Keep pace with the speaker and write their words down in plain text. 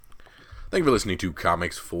Thank you for listening to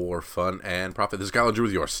Comics for Fun and Profit. This is Kyle Drew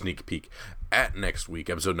with your sneak peek at next week,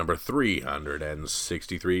 episode number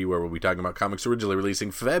 363, where we'll be talking about comics originally releasing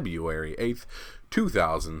February 8th,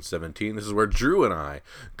 2017. This is where Drew and I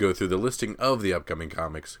go through the listing of the upcoming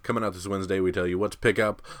comics. Coming out this Wednesday, we tell you what to pick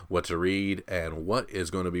up, what to read, and what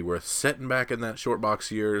is going to be worth setting back in that short box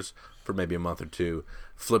years for maybe a month or two,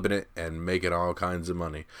 flipping it and making all kinds of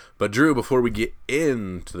money. But Drew, before we get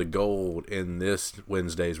into the gold in this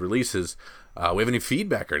Wednesday's releases, we have any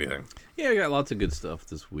feedback or anything? Yeah, I got lots of good stuff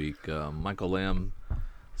this week. Michael Lamb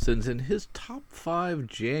sends in his top 5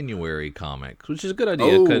 January comics, which is a good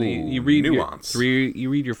idea. You read nuance. You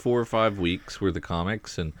read your 4 or 5 weeks worth of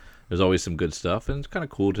comics, and there's always some good stuff, and it's kind of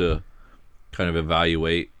cool to kind of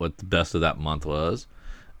evaluate what the best of that month was.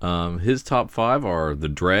 His top 5 are The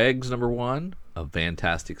Dregs, number 1, a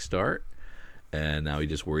fantastic start, and now he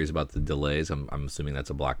just worries about the delays. I'm assuming that's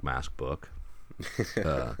a Black Mask book.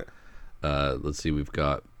 Let's see, we've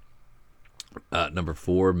got number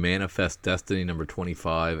 4, Manifest Destiny, number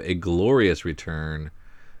 25, a glorious return,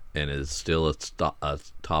 and is still a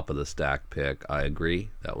top of the stack pick. I agree.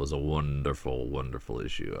 That was a wonderful, wonderful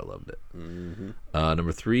issue. I loved it. Mm-hmm.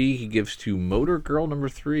 Number 3, he gives to Motor Girl number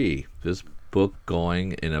 3. This book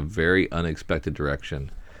going in a very unexpected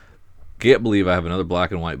direction. Can't believe I have another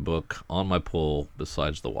black and white book on my pull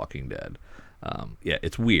besides The Walking Dead. Yeah,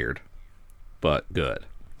 it's weird, but good.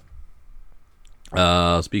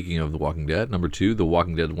 Speaking of The Walking Dead, number 2, The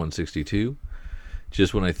Walking Dead 162.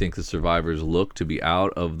 Just when I think the survivors look to be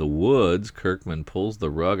out of the woods, Kirkman pulls the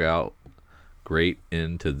rug out great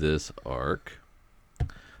into this arc.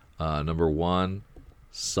 Number 1,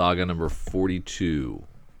 Saga number 42.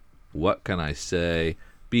 What can I say?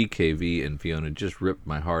 BKV and Fiona just ripped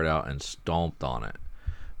my heart out and stomped on it.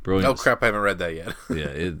 Brilliant. Oh crap, I haven't read that yet.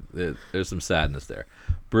 Yeah, there's some sadness there.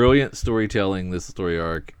 Brilliant storytelling, this story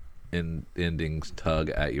arc, and endings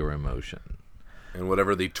tug at your emotion. And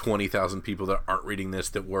whatever the 20,000 people that aren't reading this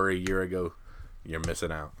that were a year ago, you're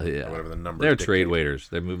missing out. Yeah, or whatever the number. They're trade waiters.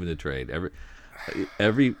 They're moving to trade.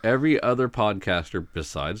 Every other podcaster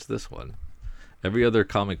besides this one, every other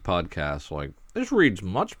comic podcast, like, this reads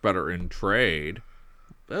much better in trade.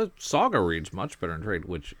 Saga reads much better in trade,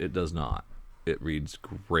 which it does not. It reads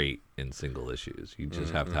great in single issues. You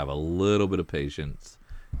just have to have a little bit of patience,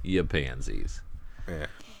 you pansies. Yeah.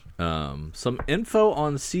 Some info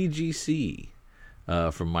on CGC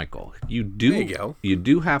from Michael. You There you go.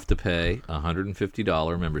 do have to pay a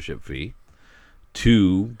 $150 membership fee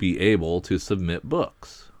to be able to submit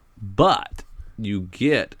books, but you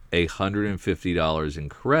get $150 in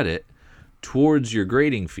credit towards your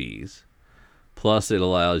grading fees. Plus, it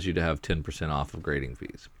allows you to have 10% off of grading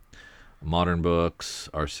fees. Modern books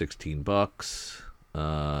are $16,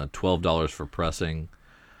 $12 for pressing.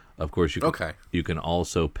 Of course, you can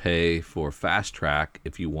also pay for Fast Track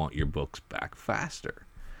if you want your books back faster.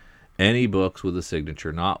 Any books with a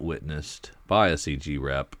signature not witnessed by a CG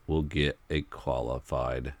rep will get a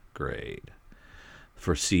qualified grade.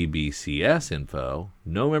 For CBCS info,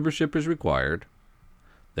 no membership is required.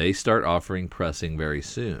 They start offering pressing very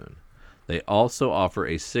soon. They also offer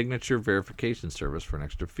a signature verification service for an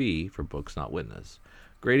extra fee for books not witnessed.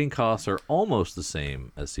 Grading costs are almost the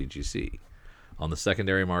same as CGC. On the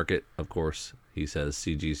secondary market, of course, he says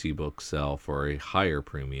CGC books sell for a higher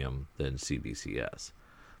premium than CBCS.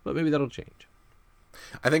 But maybe that'll change.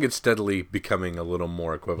 I think it's steadily becoming a little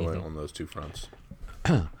more equivalent on those two fronts.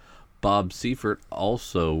 Bob Seifert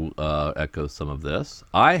also echoes some of this.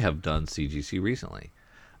 I have done CGC recently,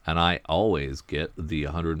 and I always get the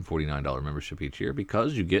 $149 membership each year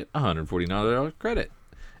because you get $149 credit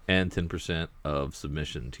and 10% of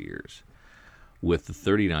submission tiers. With the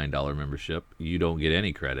 $39 membership, you don't get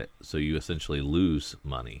any credit, so you essentially lose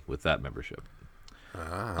money with that membership.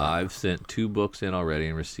 I've sent 2 books in already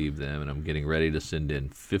and received them, and I'm getting ready to send in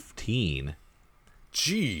 15.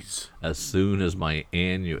 Jeez. As soon as my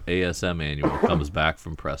ASM annual comes back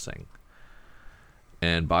from pressing.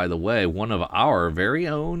 And by the way, one of our very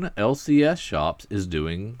own LCS shops is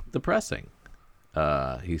doing the pressing.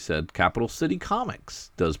 He said Capital City Comics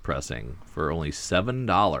does pressing for only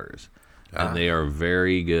 $7. And they are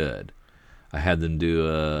very good. I had them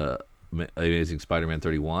do Amazing Spider-Man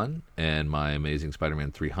 31 and my Amazing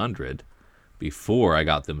Spider-Man 300 before I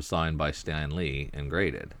got them signed by Stan Lee and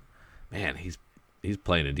graded. Man, he's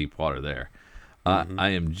playing in deep water there.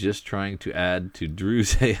 I am just trying to add to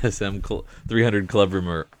Drew's ASM 300 Club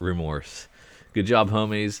Remorse. Good job,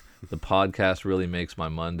 homies. The podcast really makes my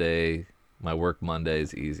work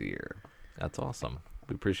Mondays easier. That's awesome.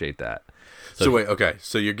 We appreciate that. So wait, okay.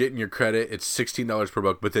 So you're getting your credit. It's $16 per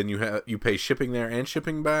book, but then you pay shipping there and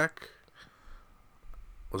shipping back.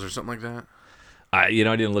 Was there something like that? I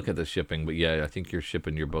didn't look at the shipping, but yeah, I think you're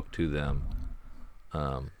shipping your book to them.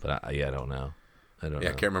 But I don't know. I don't know.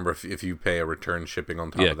 I can't remember if you pay a return shipping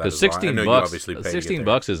on top Yeah, of that. because as well. I $16 know you obviously pay to get there.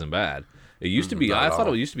 $16 isn't bad. It used to be. Not I at thought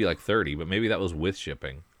all. it used to be like 30, but maybe that was with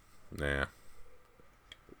shipping. Yeah.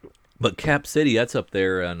 But Cap City, that's up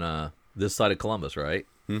there on this side of Columbus, right?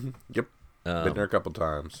 Mm-hmm. Yep. Been there a couple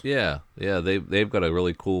times. Yeah. They've got a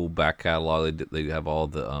really cool back catalog. They have all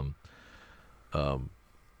the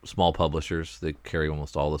small publishers. They carry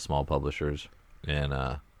almost all the small publishers, and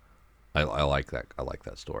I like that. I like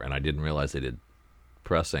that store, and I didn't realize they did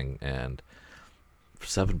pressing. And for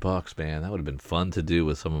 $7, man, that would have been fun to do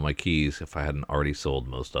with some of my keys if I hadn't already sold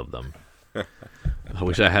most of them. I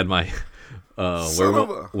wish I had my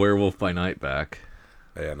Werewolf by Night back.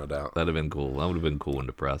 Yeah, no doubt. That'd have been cool. That would have been cool one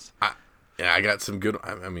to press. I got some good.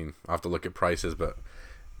 I mean, I'll have to look at prices, but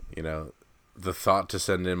the thought to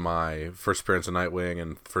send in my first appearance of Nightwing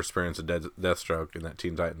and first appearance of Deathstroke in that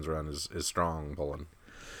Teen Titans run is strong pulling.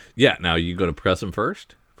 Yeah, now you go to press them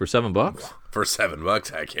first for $7. For $7,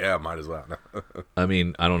 heck yeah, might as well. I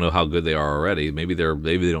mean, I don't know how good they are already. Maybe they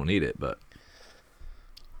don't need it, but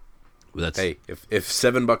that's hey, if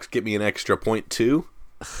 $7 get me an extra 0.2,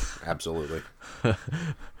 absolutely.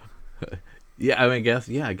 Yeah, I guess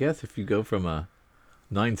if you go from a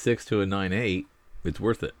 9.6 to a 9.8, it's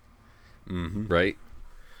worth it. Mm-hmm. Right?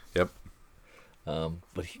 Yep.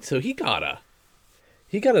 But he got a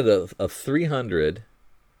 300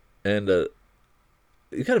 and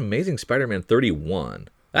he got Amazing Spider-Man 31.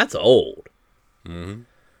 That's old. Mm-hmm.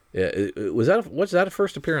 Yeah, what's that a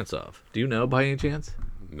first appearance of? Do you know by any chance?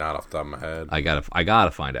 Not off the top of my head. I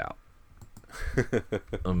gotta find out.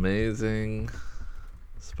 Amazing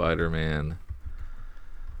Spider-Man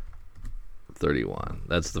 31.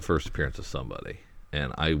 That's the first appearance of somebody,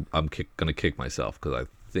 and I'm gonna kick myself because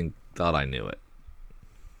I thought I knew it.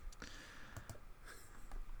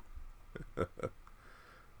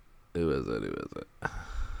 Who is it?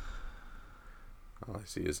 All I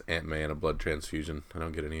see is Ant-Man, a blood transfusion. I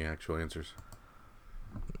don't get any actual answers.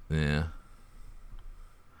 Yeah.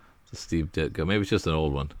 It's a Steve Ditko. Maybe it's just an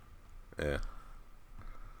old one. Yeah.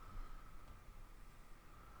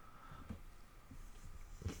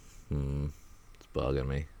 It's bugging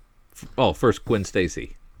me. Oh, first Gwen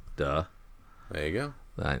Stacy. Duh. There you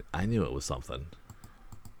go. I knew it was something.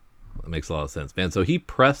 That makes a lot of sense, man. So he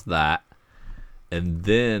pressed that and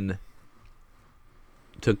then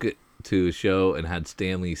took it to a show and had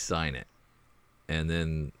Stan Lee sign it. And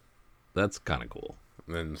then that's kind of cool.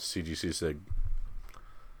 And then CGC said...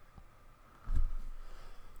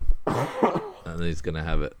 and then he's going to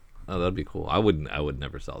have it. Oh, that'd be cool. I would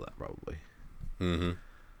never sell that probably. Mm-hmm.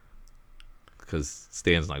 Because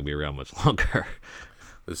Stan's not going to be around much longer.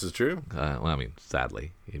 This is true. Well, I mean,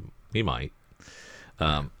 sadly, he might.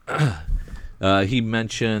 He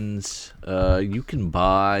mentions you can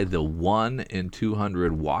buy the 1 in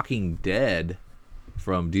 200 Walking Dead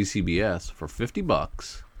from DCBS for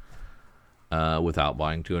 $50 without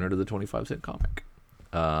buying 200 of the 25-cent comic.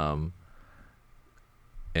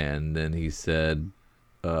 And then he said,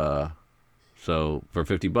 so for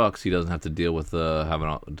 $50, he doesn't have to deal with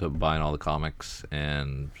buying all the comics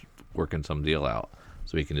and working some deal out.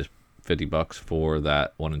 So he can just $50 for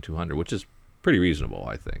that 1 in 200, which is pretty reasonable,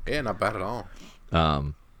 I think. Yeah, not bad at all.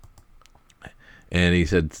 And he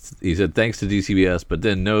said thanks to DCBS, but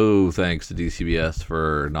then no thanks to DCBS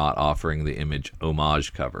for not offering the Image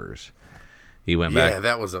homage covers. He went back. Yeah,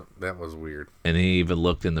 that was weird. And he even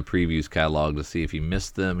looked in the previews catalog to see if he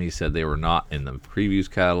missed them. He said they were not in the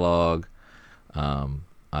previews catalog.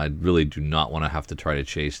 I really do not want to have to try to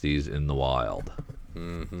chase these in the wild.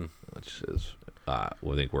 Mm-hmm. Which is, I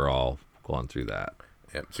think we're all going through that.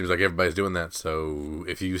 Yeah, seems like everybody's doing that. So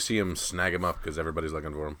if you see them, snag them up because everybody's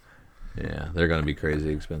looking for them. Yeah, they're going to be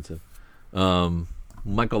crazy expensive.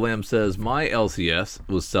 Michael Lamb says, my LCS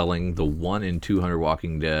was selling the 1 in 200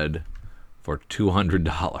 Walking Dead for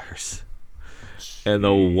 $200. And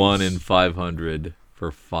the 1 in 500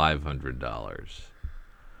 for $500.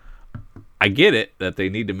 I get it that they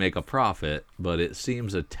need to make a profit, but it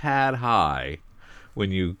seems a tad high when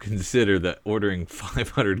you consider that ordering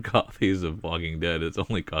 500 copies of Walking Dead, it's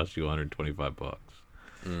only cost you $125.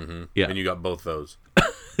 Mm-hmm. Yeah. And you got both those.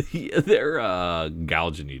 Yeah, they're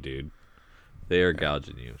gouging you, dude. They are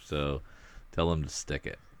gouging you. So tell them to stick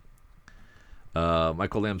it.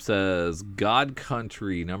 Michael Lamb says, God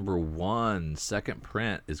Country #1 second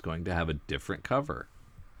print is going to have a different cover.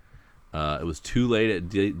 It was too late at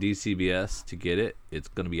DCBS to get it. It's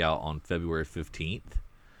going to be out on February 15th.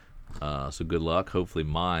 So good luck. Hopefully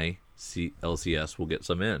my LCS will get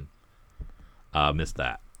some in. Missed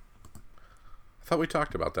that. I thought we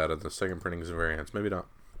talked about that at the second printings and variants. Maybe not.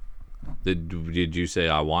 Did you say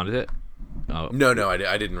I wanted it? No,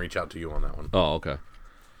 I didn't reach out to you on that one. Oh, okay.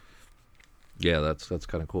 Yeah, that's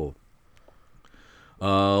kind of cool.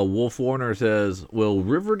 Wolf Warner says, "Will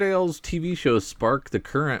Riverdale's TV show spark the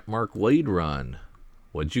current Mark Waid run?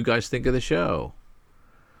 What'd you guys think of the show?"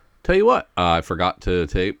 Tell you what, I forgot to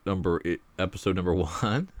tape episode number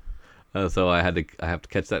 1, so I have to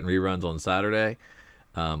catch that in reruns on Saturday.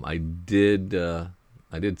 I did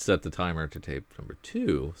set the timer to tape number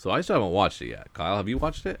 2, so I still haven't watched it yet. Kyle, have you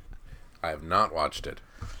watched it? I have not watched it.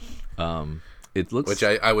 It looks, which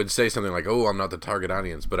I would say something like, "Oh, I'm not the target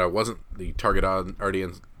audience," but I wasn't the target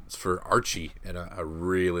audience for Archie, and I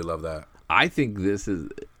really love that. I think this is,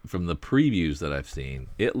 from the previews that I've seen,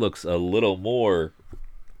 it looks a little more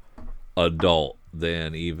adult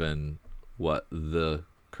than even what the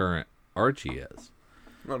current Archie is.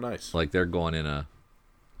 Oh, nice. Like they're going in a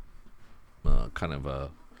kind of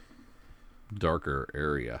a darker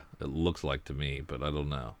area, it looks like to me, but I don't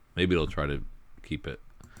know. Maybe it'll try to keep it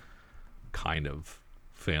kind of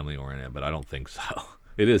family oriented, but I don't think so.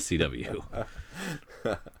 It is CW.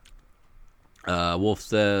 Wolf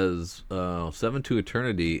says 7 to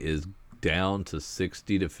Eternity is down to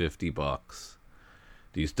 $60 to $50.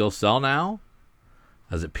 Do you still sell now?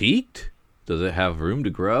 Has it peaked? Does it have room to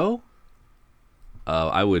grow?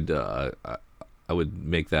 I would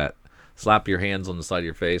make that, slap your hands on the side of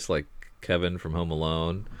your face like Kevin from Home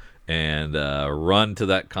Alone, and run to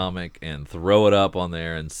that comic and throw it up on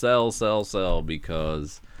there and sell,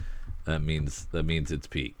 because that means it's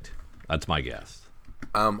peaked. That's my guess.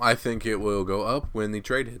 I think it will go up when the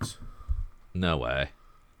trade hits. No way.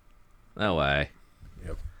 Yep.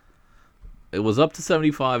 It was up to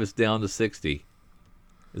 75. It's down to 60.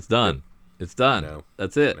 It's done. Yep. It's done. No.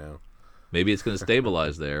 That's it. No. Maybe it's going to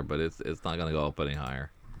stabilize there, but it's not going to go up any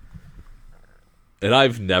higher. And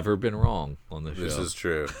I've never been wrong on this show. This is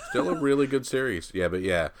true. Still a really good series. Yeah, but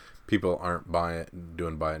yeah, people aren't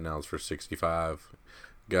doing buy it nows for $65.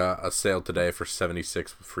 Got a sale today for $76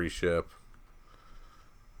 with free ship.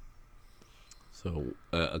 So,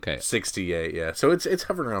 okay. 68, yeah. So it's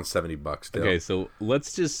hovering around $70 still. Okay, so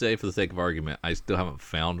let's just say, for the sake of argument, I still haven't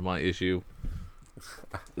found my issue.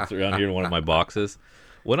 It's around here in one of my boxes.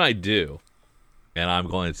 When I do, and I'm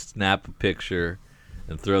going to snap a picture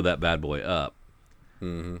and throw that bad boy up,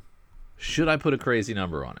 should I put a crazy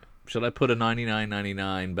number on it? Should I put a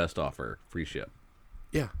 $99.99 best offer, free ship?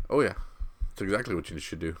 Yeah. Oh, yeah. That's exactly what you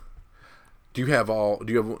should do. Did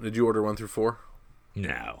you order 1 through 4?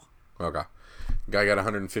 No. Okay. Guy got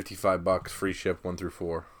 $155 free ship 1 through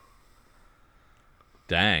 4.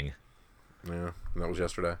 Dang. Yeah, and that was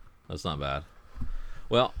yesterday. That's not bad.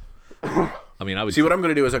 Well, I mean, I would see what I'm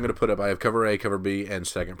going to do is I'm going to put up. I have cover A, cover B, and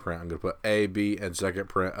second print. I'm going to put A, B, and second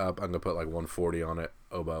print up. I'm going to put like 140 on it,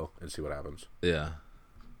 oboe, and see what happens. Yeah.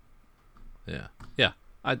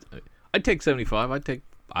 I'd take 75.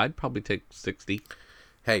 I'd probably take 60.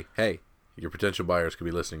 Hey, your potential buyers could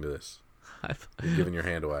be listening to this. You're giving your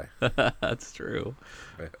hand away. That's true.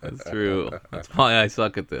 That's why I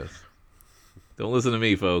suck at this. Don't listen to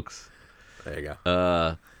me, folks. There you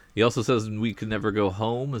go. He also says We Could Never Go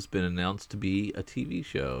Home has been announced to be a TV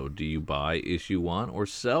show. Do you buy issue 1 or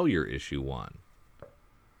sell your issue 1?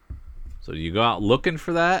 So do you go out looking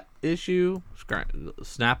for that issue,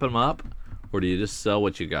 snap them up, or do you just sell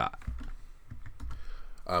what you got?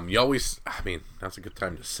 You always, I mean, that's a good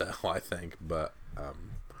time to sell, I think, but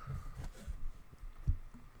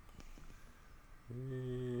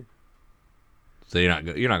so you're not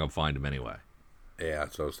gonna find them anyway. Yeah,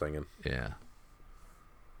 that's what I was thinking. Yeah,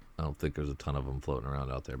 I don't think there's a ton of them floating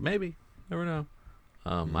around out there. Maybe, never know.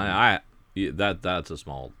 That's a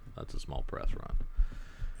small press run.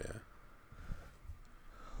 Yeah.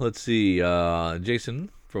 Let's see.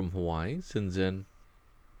 Jason from Hawaii sends in.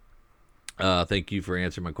 Thank you for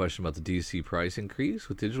answering my question about the DC price increase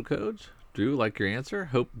with digital codes. Drew, like your answer.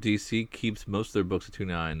 Hope DC keeps most of their books at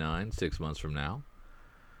 $2.99 6 months from now.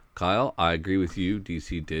 Kyle, I agree with you.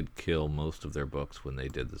 DC did kill most of their books when they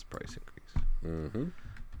did this price increase.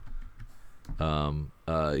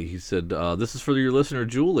 He said, this is for your listener,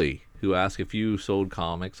 Julie, who asked if you sold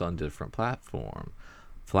comics on different platforms.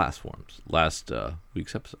 Last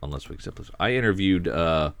week's episode. I interviewed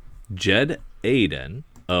Jed Aiden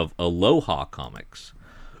of Aloha Comics,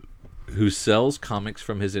 who sells comics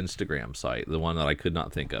from his Instagram site, the one that I could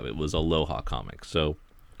not think of. It was Aloha Comics. So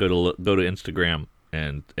go to Instagram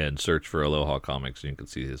and search for Aloha Comics, and you can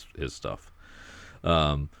see his stuff.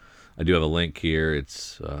 I do have a link here.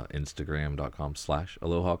 It's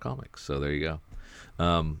Instagram.com/Aloha Comics. So there you go.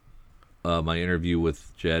 my interview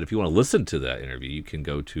with Jed. If you want to listen to that interview, you can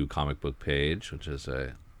go to Comic Book Page, which is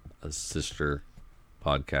a sister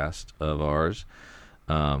podcast of ours.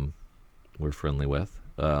 We're friendly with.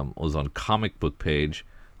 Was on Comic Book Page,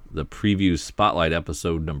 the preview spotlight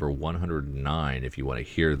episode number 109. If you want to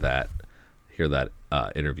hear that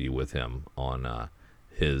interview with him on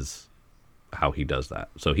his how he does that.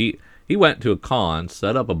 So he went to a con,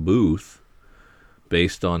 set up a booth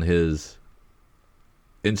based on his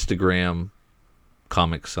Instagram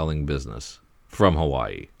comic selling business from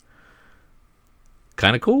Hawaii.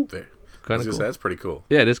 Kind of cool. Kind of cool. That's pretty cool.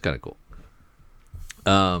 Yeah, it is kind of cool.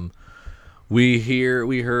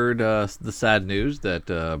 We heard the sad news that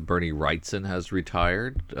Bernie Wrightson has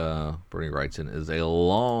retired. Bernie Wrightson is a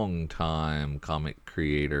long-time comic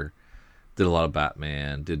creator. Did a lot of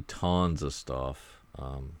Batman. Did tons of stuff.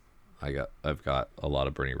 I've got a lot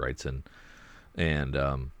of Bernie Wrightson, and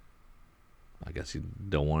I guess he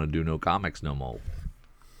don't want to do no comics no more.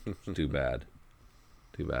 It's too bad.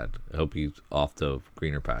 Too bad. I hope he's off to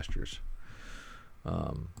greener pastures.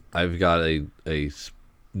 I've got a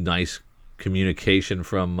nice communication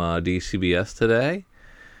from DCBS today.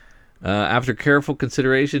 After careful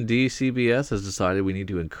consideration, DCBS has decided we need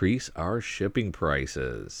to increase our shipping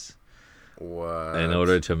prices. What? In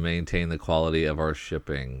order to maintain the quality of our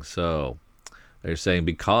shipping. So they're saying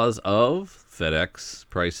because of FedEx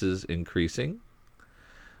prices increasing,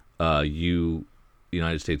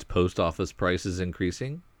 United States Post Office prices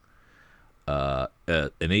increasing, an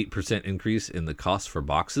 8% increase in the cost for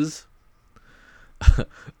boxes,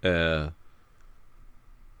 the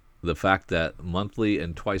fact that monthly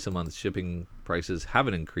and twice a month shipping prices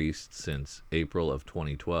haven't increased since April of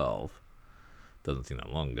 2012. Doesn't seem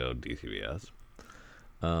that long ago, DCBS.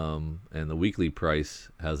 And the weekly price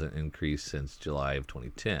hasn't increased since July of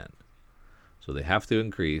 2010. So they have to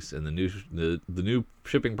increase, and the new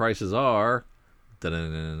shipping prices are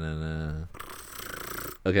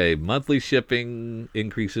okay, monthly shipping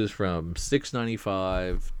increases from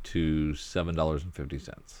 $6.95 to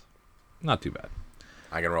 $7.50. Not too bad.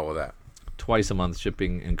 I can roll with that. Twice a month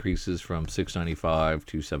shipping increases from $6.95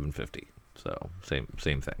 to $7.50. So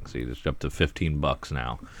same thing. So you just up to $15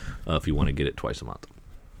 now if you want to get it twice a month.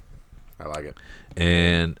 I like it.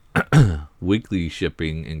 And weekly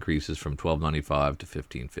shipping increases from $12.95 to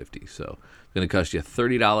 $15.50. So it's going to cost you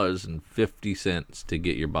 $30.50 to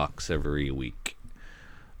get your box every week,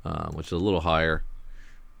 which is a little higher.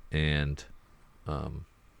 And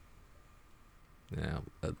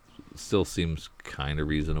that still seems kind of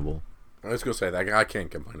reasonable. I was going to say that I can't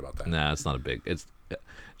complain about that. Nah, it's not a big. It's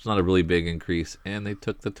not a really big increase, and they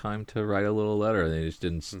took the time to write a little letter. They just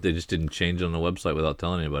didn't change it on the website without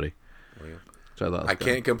telling anybody. Well, yeah. So I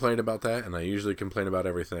can't complain about that, and I usually complain about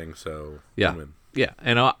everything. So yeah,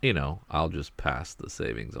 and I'll just pass the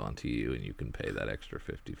savings on to you, and you can pay that extra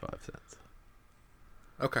 55 cents.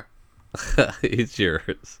 Okay, it's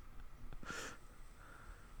yours.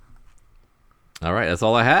 All right, that's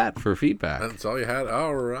all I had for feedback. That's all you had?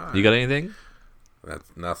 All right. You got anything? That's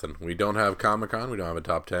nothing. We don't have Comic-Con. We don't have a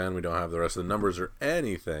top 10. We don't have the rest of the numbers or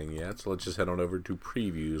anything yet. So let's just head on over to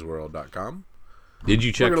previewsworld.com. Did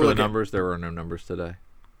you check for the numbers? There were no numbers today.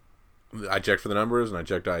 I checked for the numbers, and I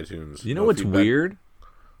checked iTunes. You know what's weird?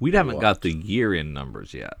 We haven't got the year-end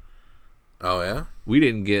numbers yet. Oh, yeah? We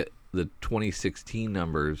didn't get the 2016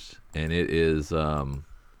 numbers, and it is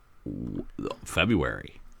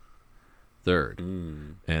February 3rd.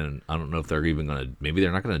 And I don't know if they're even going to... Maybe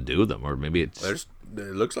they're not going to do them, or maybe it's... It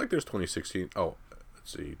looks like there's 2016... Oh,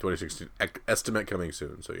 let's see. 2016 estimate coming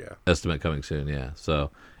soon, so yeah. Estimate coming soon, yeah. So,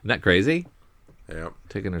 isn't that crazy? Yeah.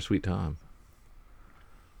 Taking their sweet time.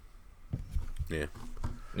 Yeah.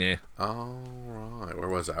 Yeah. All right. Where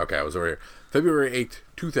was I? Okay, I was over here. February 8th,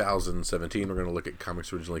 2017. We're going to look at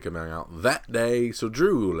comics originally coming out that day. So,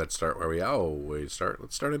 Drew, let's start where we always start.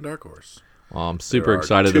 Let's start in Dark Horse. Well, I'm super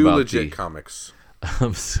excited about legit comics.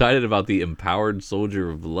 I'm excited about the Empowered Soldier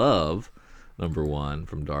of Love, #1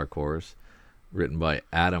 from Dark Horse, written by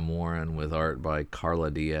Adam Warren with art by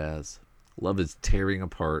Carla Diaz. Love is tearing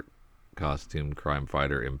apart costumed crime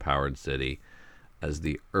fighter Empowered City as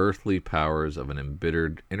the earthly powers of an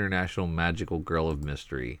embittered international magical girl of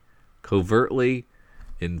mystery covertly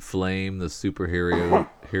inflame the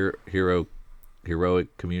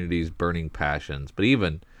heroic community's burning passions. But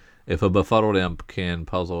even if a befuddled imp can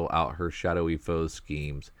puzzle out her shadowy foe's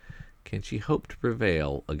schemes, can she hope to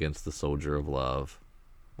prevail against the Soldier of Love?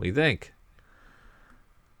 What do you think?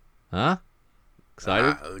 Huh?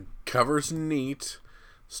 Excited? Cover's neat.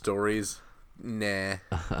 Stories, nah.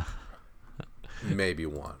 Maybe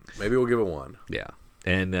 1. Maybe we'll give it 1. Yeah.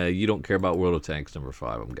 And you don't care about World of Tanks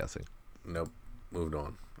 #5, I'm guessing. Nope. Moved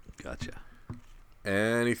on. Gotcha.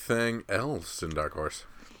 Anything else in Dark Horse?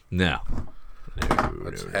 No.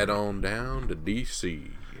 Let's head on down to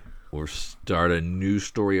DC. We'll start a new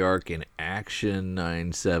story arc in Action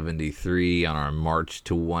 973 on our March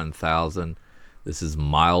to 1000. This is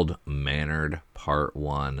Mild Mannered Part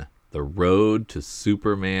 1. The road to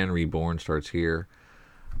Superman Reborn starts here.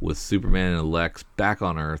 With Superman and Lex back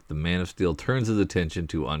on Earth, the Man of Steel turns his attention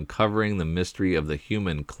to uncovering the mystery of the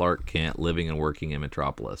human Clark Kent living and working in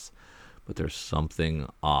Metropolis. But there's something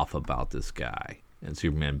off about this guy, and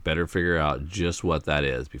Superman better figure out just what that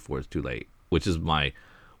is before it's too late. Which is I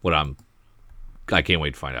can't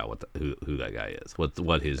wait to find out who that guy is.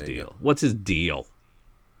 What his deal? What's his deal?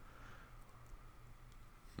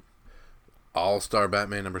 All-Star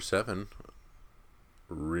Batman number 7.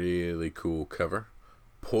 Really cool cover.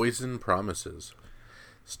 Poison Promises.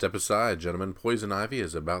 Step aside, gentlemen. Poison Ivy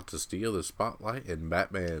is about to steal the spotlight in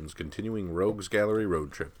Batman's continuing Rogues Gallery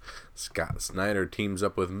road trip. Scott Snyder teams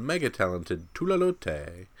up with mega-talented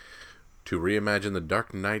Tulalote to reimagine the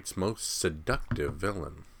Dark Knight's most seductive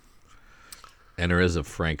villain. And there is a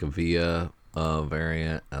Francavilla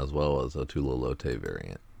variant as well as a Tulalote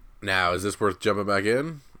variant. Now, is this worth jumping back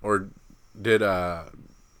in? Or did was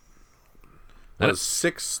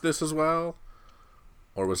 6 this as well?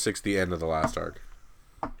 Or was 6 the end of the last arc?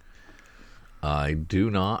 I do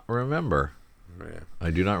not remember. Yeah.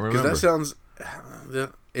 I do not remember. Because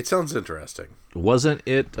it sounds interesting. Wasn't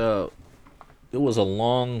it? It was a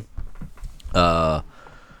long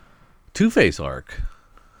Two-Face arc.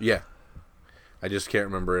 Yeah. I just can't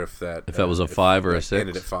remember if that was a 5 or a 6.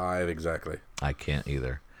 Ended at 5, exactly. I can't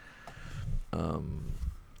either. I'm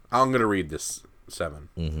going to read this 7.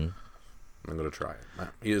 Mm-hmm. I'm going to try it.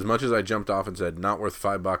 As much as I jumped off and said, not worth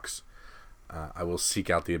 $5, I will seek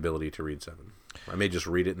out the ability to read 7. I may just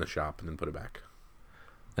read it in the shop and then put it back.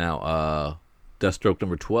 Now, Deathstroke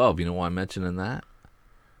number 12, you know why I'm mentioning that?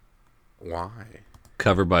 Why?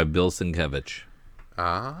 Cover by Bill Sienkiewicz.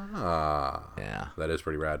 Ah. Yeah. That is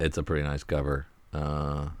pretty rad. It's a pretty nice cover.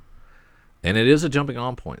 And it is a jumping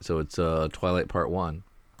on point, so it's Twilight Part 1.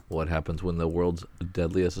 What happens when the world's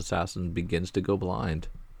deadliest assassin begins to go blind.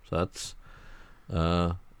 So that's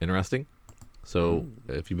interesting. So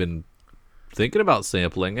if you've been thinking about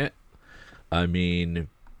sampling it, I mean,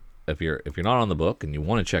 if you're not on the book and you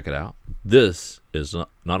want to check it out, this is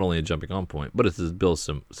not only a jumping on point, but it's this Bill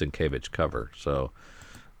Sienkiewicz cover. So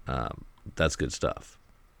that's good stuff.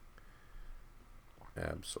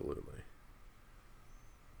 Absolutely.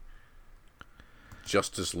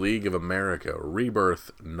 Justice League of America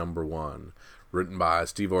Rebirth number 1, written by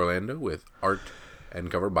Steve Orlando with art and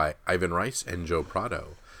cover by Ivan Rice and Joe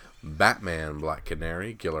Prado. Batman, Black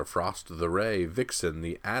Canary, Killer Frost, The Ray, Vixen,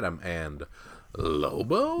 The Atom, and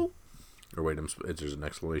Lobo? Or wait, there's an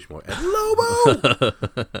exclamation point. And Lobo!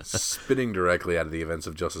 Spinning directly out of the events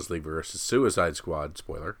of Justice League vs. Suicide Squad,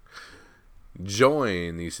 spoiler.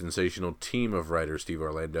 Join the sensational team of writers Steve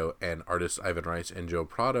Orlando and artists Ivan Rice and Joe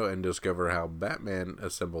Prado and discover how Batman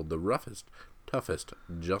assembled the roughest, toughest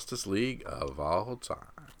Justice League of all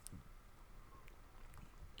time.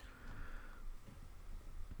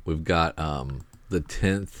 We've got the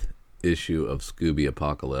 10th issue of Scooby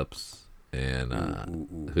Apocalypse,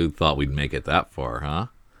 and who thought we'd make it that far, huh?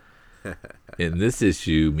 In this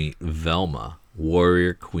issue, meet Velma,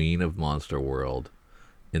 warrior queen of Monster World.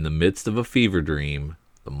 In the midst of a fever dream,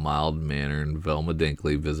 the mild-mannered Velma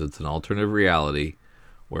Dinkley visits an alternative reality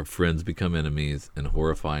where friends become enemies and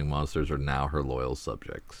horrifying monsters are now her loyal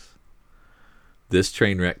subjects. This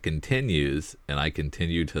train wreck continues, and I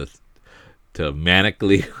continue to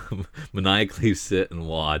maniacally sit and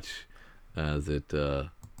watch as it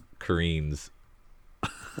careens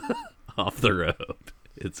off the road.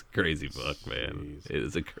 It's a crazy book, man. Jeez. It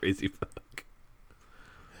is a crazy book.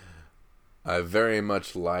 I very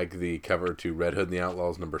much like the cover to Red Hood and the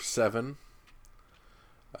Outlaws number 7.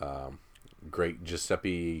 Great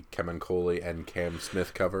Giuseppe Camuncoli and Cam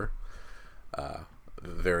Smith cover.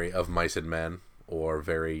 Very Of Mice and Men, or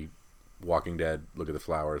very Walking Dead, Look at the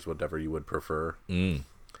Flowers, whatever you would prefer.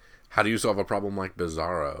 How do you solve a problem like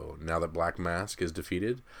Bizarro? Now that Black Mask is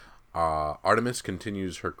defeated, Artemis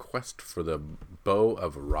continues her quest for the Bow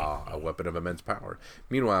of Ra, a weapon of immense power.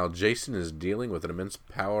 Meanwhile, Jason is dealing with an immense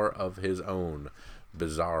power of his own.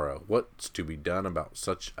 Bizarro, what's to be done about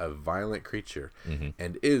such a violent creature?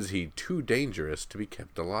 And is he too dangerous to be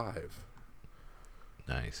kept alive?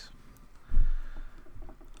 Nice.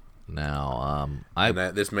 Now,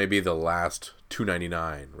 this may be the last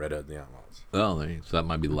 $2.99 Red Hood and the Outlaws. Oh, so that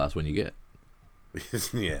might be the last one you get.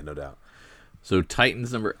 Yeah, no doubt. So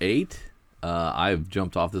Titans number 8. I've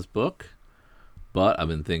jumped off this book. But I've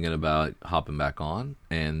been thinking about hopping back on,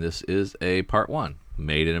 and this is a part 1,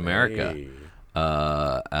 Made in America. Hey.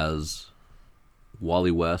 As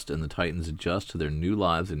Wally West and the Titans adjust to their new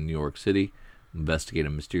lives in New York City, investigate a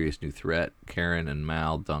mysterious new threat, Karen and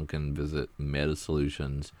Mal Duncan visit Meta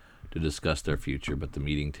Solutions to discuss their future, but the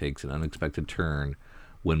meeting takes an unexpected turn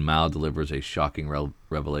when Mal delivers a shocking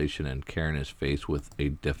revelation and Karen is faced with a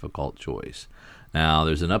difficult choice. Now,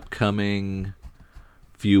 there's an upcoming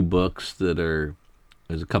few books that are...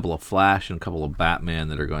 There's a couple of Flash and a couple of Batman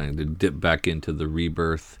that are going to dip back into the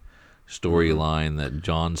Rebirth storyline that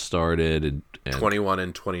John started. And 21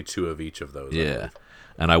 and 22 of each of those. Yeah.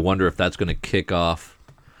 And I wonder if that's going to kick off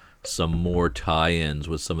some more tie-ins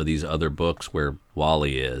with some of these other books where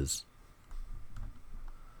Wally is.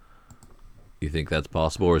 You think that's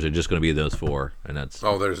possible, or is it just going to be those 4? And that's...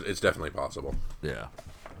 Oh, it's definitely possible. Yeah.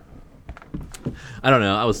 I don't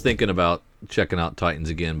know. I was thinking about checking out Titans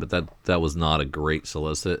again, but that was not a great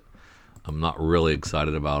solicit. I'm not really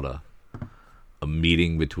excited about a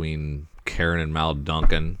meeting between Karen and Mal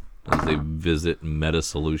Duncan as they visit Meta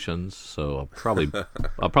Solutions. So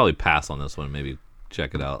I'll probably pass on this one. Maybe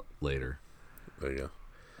check it out later. There you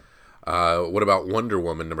go. What about Wonder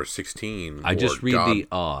Woman number 16? I just read the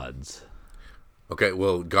odds. Okay,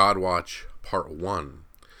 well, Godwatch Part 1.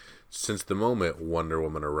 Since the moment Wonder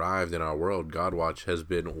Woman arrived in our world, Godwatch has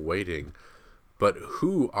been waiting. But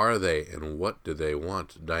who are they and what do they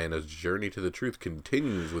want? Diana's journey to the truth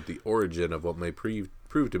continues with the origin of what may prove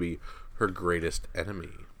to be her greatest enemy.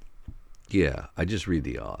 Yeah, I just read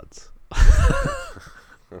the odds.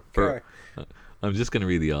 Okay. I'm just going to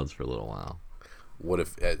read the odds for a little while. What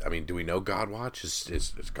if, I mean, do we know Godwatch?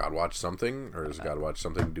 Is Godwatch something? Or is Godwatch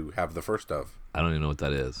something to have the first of? I don't even know what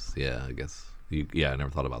that is. Yeah, I guess. I never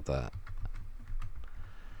thought about that.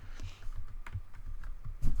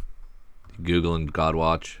 Googling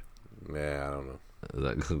Godwatch. Nah, I don't know. Is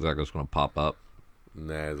that just going to pop up?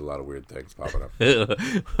 Nah, there's a lot of weird things popping up.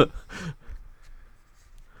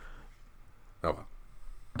 Oh, well.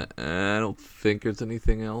 I don't think there's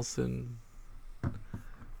anything else in...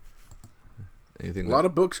 A lot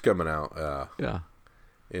of books coming out yeah.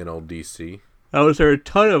 in old DC. Was there a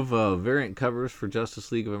ton of variant covers for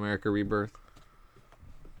Justice League of America Rebirth?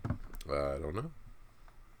 I don't know.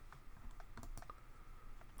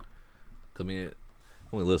 I mean, it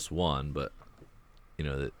only lists one, but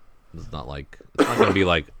it's not going to be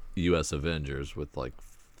like U.S. Avengers with like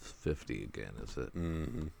 50 again, is it?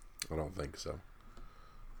 Mm-hmm. I don't think so.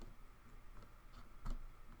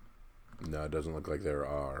 No, it doesn't look like there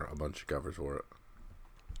are a bunch of covers for it.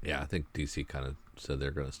 Yeah, I think DC kind of said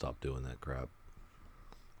they're going to stop doing that crap.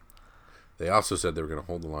 They also said they were going to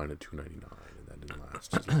hold the line at $2.99, and that didn't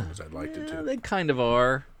last as long as I'd liked it to. They kind of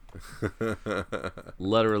are.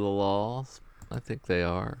 Letter of the law, I think they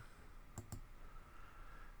are.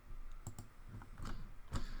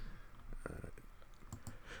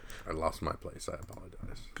 I lost my place. I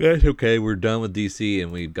apologize. That's okay. We're done with DC,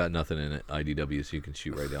 and we've got nothing in it. IDW, so you can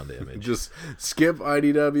shoot right down to Image. Just skip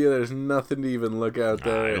IDW. There's nothing to even look out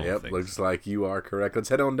there. Yep, looks like you are correct. Let's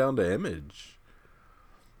head on down to Image.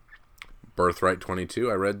 Birthright 22.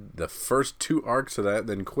 I read the first 2 arcs of that,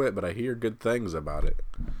 then quit, but I hear good things about it.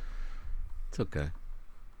 It's okay.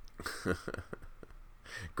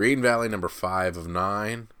 Green Valley number 5 of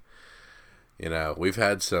 9. We've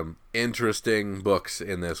had some interesting books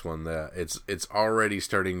in this one. It's already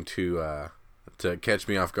starting to catch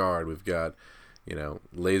me off guard. We've got,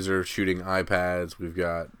 laser shooting iPads. We've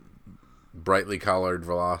got brightly colored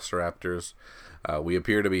velociraptors. We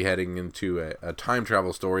appear to be heading into a time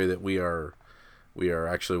travel story that we are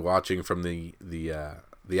actually watching from the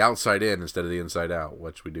outside in instead of the inside out,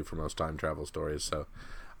 which we do for most time travel stories. So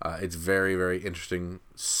it's very, very interesting.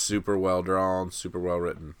 Super well drawn. Super well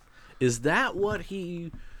written. Is that what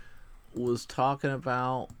he was talking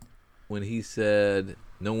about when he said,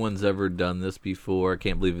 no one's ever done this before? I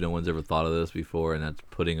can't believe no one's ever thought of this before, and that's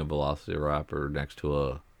putting a velociraptor next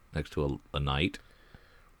to a knight?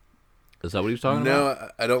 Is that what he was talking about? No,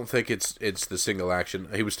 I don't think it's the single action.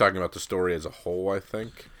 He was talking about the story as a whole, I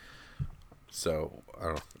think. So, I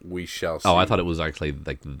don't know. We shall see. Oh, I thought it was actually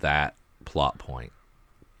like that plot point.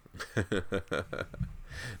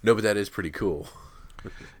 No, but that is pretty cool.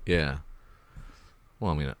 Yeah.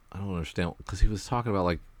 Well, I mean, I don't understand, because he was talking about,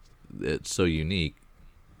 like, it's so unique.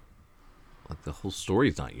 Like, the whole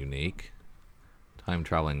story's not unique.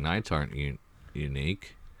 Time-traveling knights aren't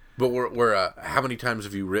unique. But we're how many times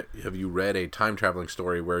have you read a time-traveling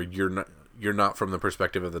story where you're not from the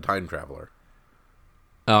perspective of the time traveler?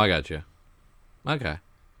 Oh, I got you. Okay.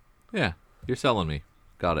 Yeah, you're selling me.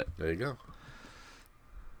 Got it. There you go.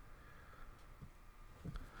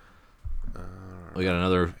 All We got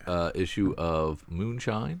another issue of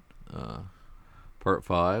Moonshine, Part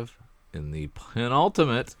 5, in the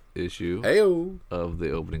penultimate issue Heyo. of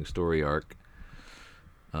the opening story arc.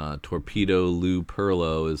 Torpedo Lou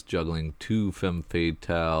Perlo is juggling 2 femme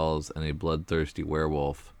fatales and a bloodthirsty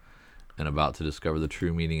werewolf, and about to discover the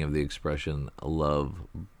true meaning of the expression "love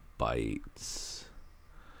bites."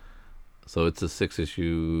 So it's a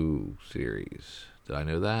 6-issue series. Did I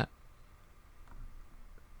know that?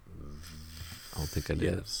 I don't think I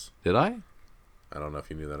did. Yes. Did I? I don't know if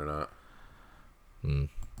you knew that or not.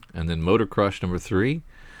 And then Motor Crush number 3.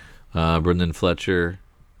 Brendan Fletcher,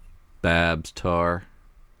 Babs Tarr,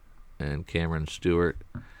 and Cameron Stewart.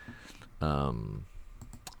 All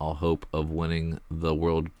hope of winning the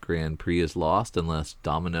World Grand Prix is lost unless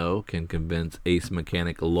Domino can convince ace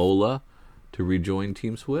mechanic Lola to rejoin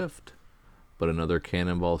Team Swift. But another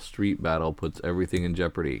Cannonball Street battle puts everything in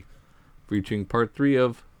jeopardy. Featuring part 3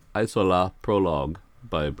 of Isola Prologue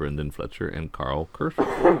by Brendan Fletcher and Carl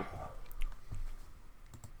Kerser.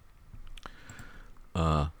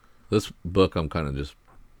 This book I'm kind of just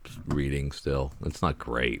reading still. It's not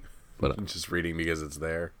great, but I'm just reading because it's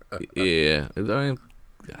there. yeah, I'm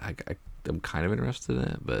kind of interested in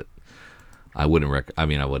it, but I wouldn't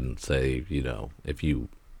I wouldn't say, if you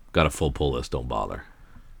got a full pull list, don't bother.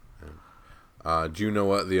 Do you know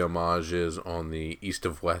what the homage is on the East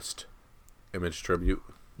of West Image tribute?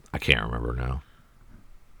 I can't remember now.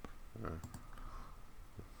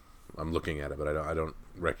 I'm looking at it, but I don't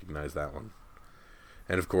recognize that one.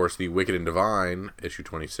 And of course, the Wicked and Divine, issue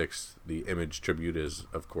 26, the Image tribute is,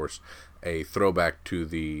 of course, a throwback to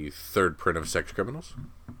the third print of Sex Criminals,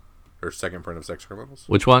 or second print of Sex Criminals.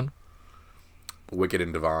 Which one? Wicked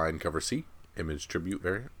and Divine, cover C, Image tribute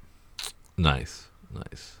variant. Nice.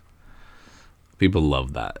 People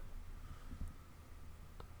love that.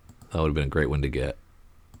 That would have been a great one to get.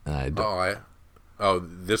 This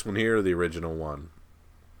one here, or the original one?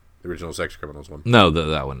 The original Sex Criminals one? No,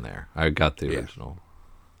 that one there. I got the original.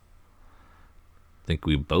 I think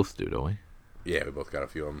we both do, don't we? Yeah, we both got a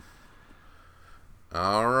few of them.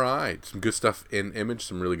 All right. Some good stuff in Image.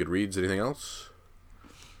 Some really good reads. Anything else?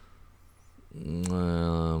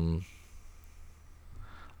 I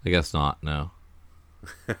guess not, no.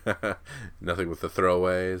 Nothing with the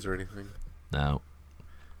throwaways or anything? No.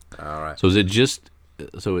 All right. So is it just...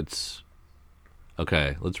 So it's...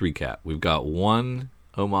 Okay, let's recap. We've got 1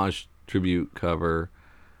 homage tribute cover.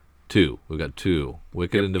 2. We've got 2.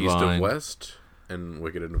 Wicked and Divine. East of West and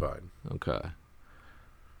Wicked and Divine. Okay.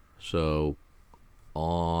 So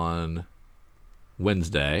on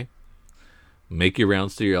Wednesday, make your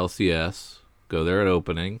rounds to your LCS. Go there at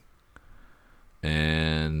opening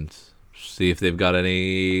and see if they've got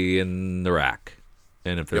any in the rack.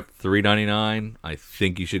 And if they're $3.99, I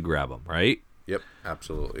think you should grab them, right? Yep,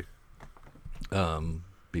 absolutely.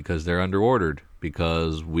 Because they're underordered.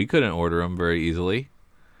 Because we couldn't order them very easily.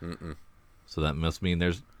 Mm-mm. So that must mean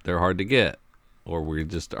they're hard to get. Or we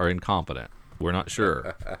just are incompetent. We're not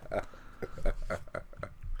sure.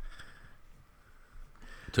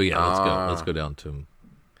 So yeah, let's go down to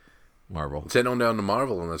Marvel. Let's head on down to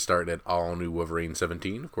Marvel, and let's start at All New Wolverine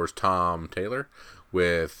 17. Of course, Tom Taylor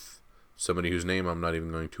with somebody whose name I'm not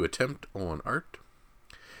even going to attempt on art.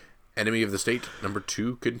 Enemy of the State number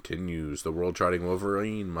 2 continues. The world-charting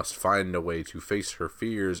Wolverine must find a way to face her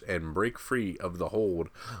fears and break free of the hold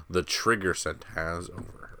the Trigger Scent has over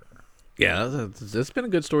her. Yeah, it's been a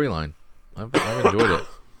good storyline. I've enjoyed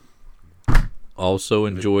it. Also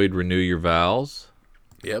enjoyed Renew Your Vows.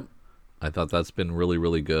 Yep. I thought that's been really,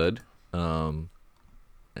 really good. And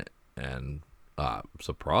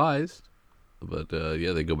surprised. But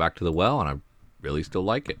they go back to the well, and I really still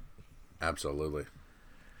like it. Absolutely.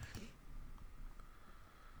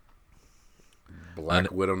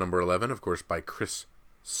 Black Widow number 11, of course, by Chris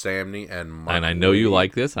Samney and Mark And I know Waid. you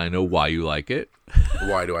like this. I know why you like it.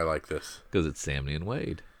 Why do I like this? Because it's Samney and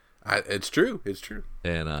Wade. It's true. It's true.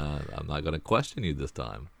 And I'm not going to question you this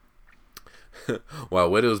time.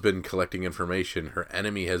 While Widow's been collecting information, her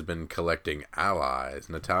enemy has been collecting allies.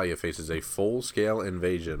 Natalia faces a full-scale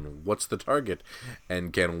invasion. What's the target?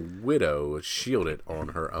 And can Widow shield it on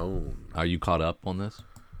her own? Are you caught up on this?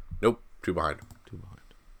 Nope. Two behind.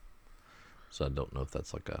 So I don't know if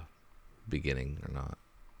that's like a beginning or not.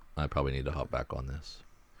 I probably need to hop back on this.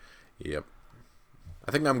 Yep.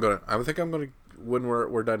 I think I'm gonna. When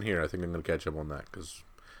we're done here, I think I'm gonna catch up on that because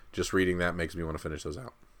just reading that makes me want to finish those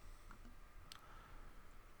out.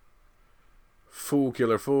 Fool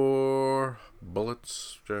Killer 4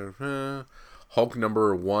 Bullets. Hulk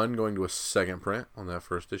number 1 going to a second print on that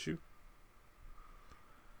first issue.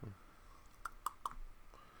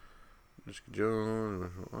 Jessica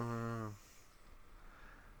Jones.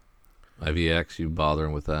 IVX, you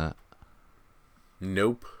bothering with that?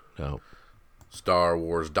 Nope. No. Star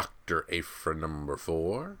Wars Dr. Aphra number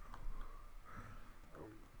 4.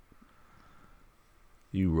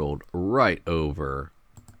 You rolled right over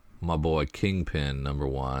my boy Kingpin number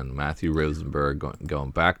 1. Matthew Rosenberg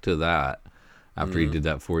going back to that after he did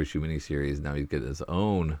that 4-issue miniseries. Now he's getting his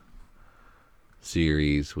own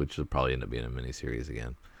series, which will probably end up being a miniseries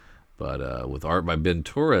again. But with art by Ben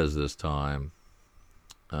Torres this time,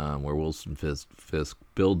 where Wilson Fisk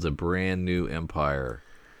builds a brand new empire.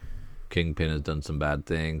 Kingpin has done some bad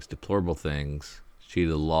things, deplorable things.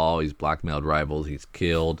 Cheated the law, he's blackmailed rivals, he's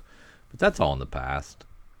killed. But that's all in the past.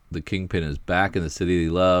 The Kingpin is back in the city he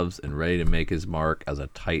loves and ready to make his mark as a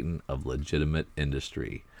titan of legitimate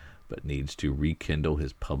industry, but needs to rekindle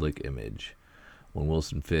his public image. When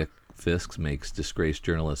Wilson Fisk makes disgraced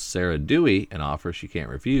journalist Sarah Dewey an offer she can't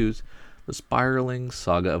refuse, the spiraling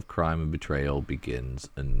saga of crime and betrayal begins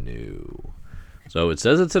anew. So it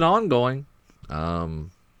says it's an ongoing.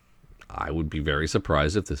 I would be very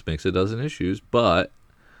surprised if this makes a dozen issues, but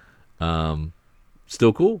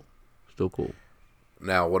still cool. Still cool.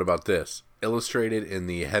 Now, what about this? Illustrated in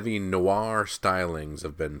the heavy noir stylings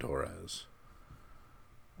of Ben Torres.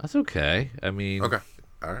 That's okay. I mean... Okay.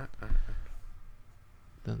 All right.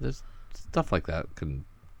 There's stuff like that can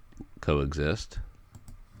coexist.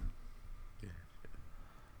 And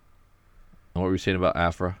what were you saying about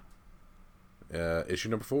Aphra? Issue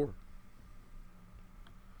number 4.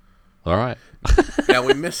 All right. Now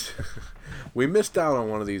we missed out on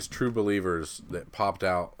one of these True Believers that popped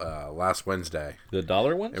out last Wednesday. The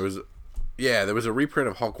dollar one? There was a reprint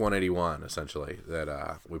of Hulk 181 essentially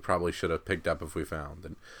that we probably should have picked up if we found.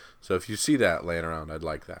 And so if you see that laying around, I'd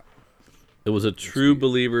like that. It was a True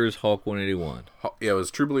Believers Hulk 181. Yeah, it was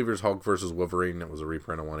True Believers Hulk versus Wolverine. It was a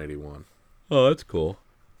reprint of 181. Oh, that's cool.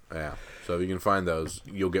 Yeah. So if you can find those,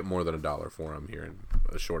 you'll get more than $1 for them here in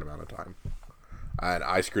a short amount of time.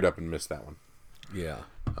 I screwed up and missed that one. Yeah.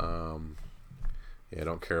 Yeah,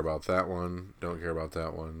 don't care about that one. Don't care about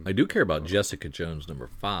that one. I do care about Jessica Jones number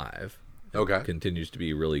 5. Okay. Continues to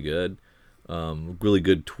be really good. Really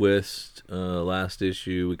good twist. Last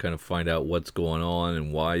issue, we kind of find out what's going on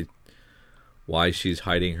and why she's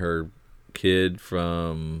hiding her kid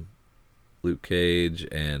from Luke Cage,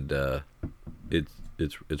 and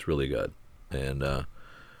it's really good. And I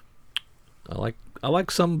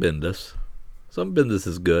like some Bendis. Some Bendis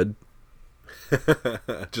is good.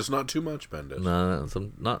 Just not too much Bendis. No,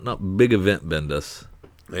 some not big event Bendis.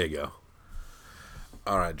 There you go.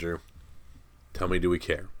 All right, Drew. Tell me, do we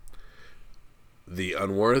care? The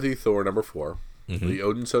Unworthy Thor number 4, the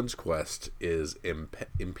Odinson's quest, is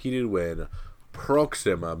impeded when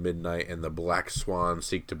Proxima, Midnight, and the Black Swan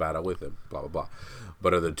seek to battle with him. Blah, blah, blah.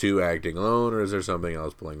 But are the two acting alone, or is there something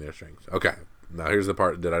else pulling their strings? Okay. Now here's the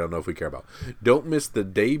part that I don't know if we care about. Don't miss the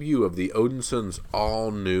debut of the Odinson's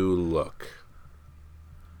all-new look.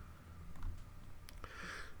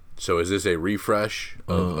 So is this a refresh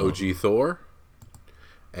of OG Thor?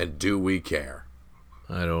 And do we care?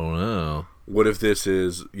 I don't know. What if this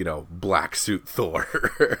is, Black Suit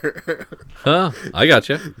Thor? Huh? I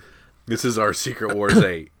gotcha. This is our Secret Wars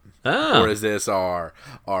 8. Ah. Or is this our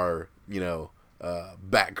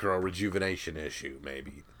Batgirl rejuvenation issue,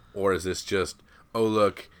 maybe? Or is this just, oh,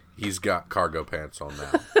 look, he's got cargo pants on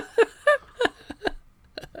now?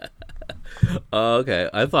 Okay.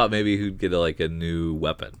 I thought maybe he'd get a new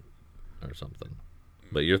weapon or something.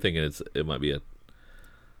 But you're thinking it might be a...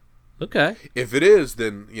 Okay. If it is,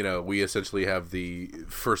 then, we essentially have the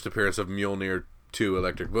first appearance of Mjolnir 2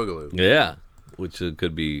 Electric Boogaloo. Yeah. Which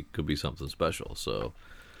could be something special. So,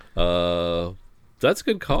 that's a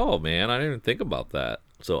good call, man. I didn't even think about that.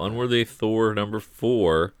 So, Unworthy Thor number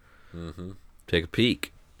 4... Mm-hmm. Take a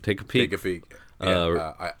peek.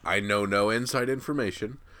 Yeah, I know no inside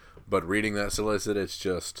information, but reading that solicit, it's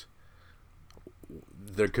just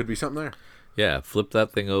there could be something there. Yeah, flip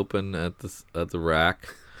that thing open at the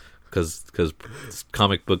rack, because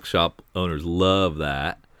comic book shop owners love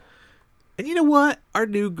that. And you know what? Our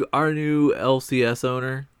new LCS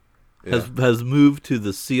owner has moved to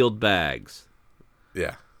the sealed bags.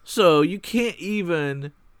 Yeah. So you can't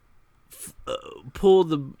even pull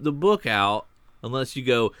the book out unless you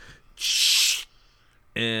go, shh,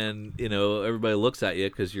 and everybody looks at you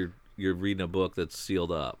because you're reading a book that's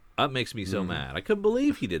sealed up. That makes me so mad. I couldn't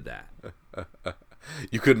believe he did that.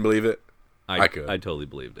 You couldn't believe it? I could. I totally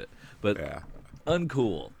believed it. But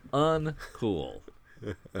uncool.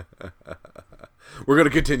 We're going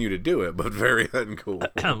to continue to do it, but very uncool.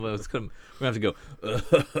 We're going to have to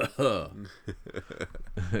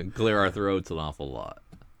go clear our throats an awful lot.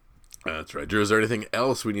 That's right. Drew, is there anything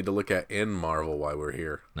else we need to look at in Marvel while we're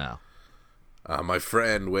here? No. My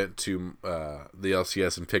friend went to the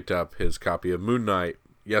LCS and picked up his copy of Moon Knight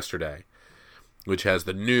yesterday, which has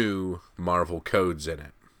the new Marvel codes in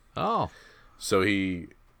it. Oh. So he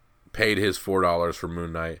paid his $4 for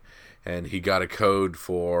Moon Knight, and he got a code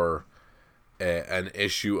for an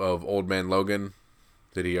issue of Old Man Logan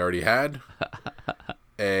that he already had,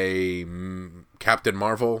 a Captain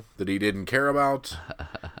Marvel that he didn't care about,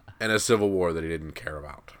 and a Civil War that he didn't care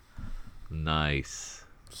about. Nice.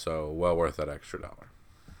 So, well worth that extra dollar.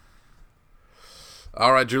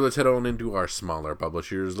 All right, Drew, let's head on into our smaller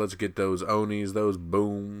publishers. Let's get those Onis, those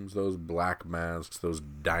Booms, those Black Masks, those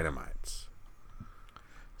Dynamites.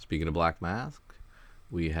 Speaking of Black Mask,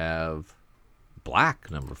 we have Black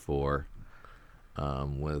 #4,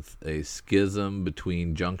 with a schism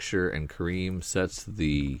between Juncture and Kareem sets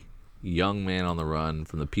the young man on the run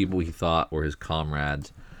from the people he thought were his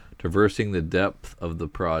comrades. Traversing the depth of the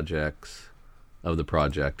project,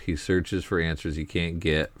 he searches for answers he can't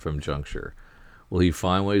get from Juncture. Will he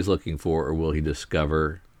find what he's looking for, or will he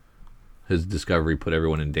discover his discovery put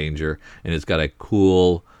everyone in danger? And it's got a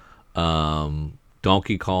cool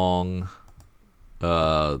Donkey Kong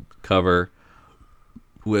cover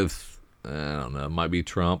with, I don't know, it might be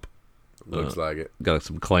Trump. Looks like it. Got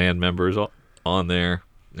some Klan members on there.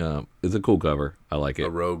 It's a cool cover. I like it. A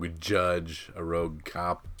rogue judge, a rogue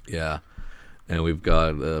cop. Yeah. And we've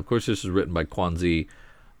got, of course, this is written by Kwanzi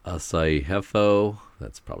Asayefo.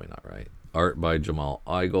 That's probably not right. Art by Jamal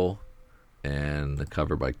Eigel. And the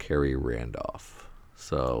cover by Kerry Randolph.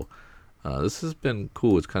 So this has been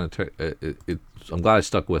cool. It's kind of I'm glad I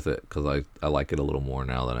stuck with it because I like it a little more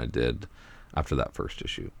now than I did after that first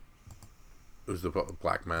issue. It was the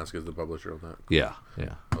Black Mask is the publisher on that. Yeah.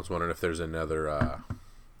 I was wondering if there's another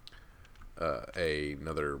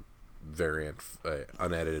another variant,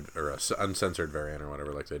 unedited or a uncensored variant or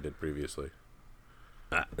whatever, like they did previously.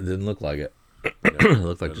 It didn't look like it. It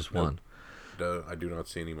looked like just one. I do not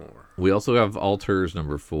see any more. We also have Alters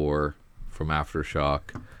 #4 from Aftershock.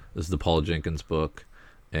 This is the Paul Jenkins book,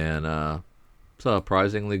 and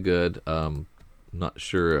surprisingly good. Not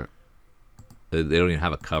sure. They don't even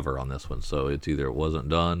have a cover on this one, so it's either it wasn't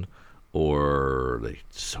done or they're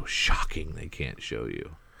so shocking they can't show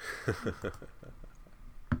you.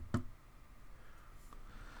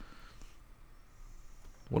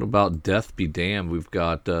 What about Death Be Damned? We've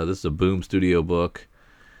got this is a Boom Studio book,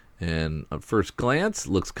 and at first glance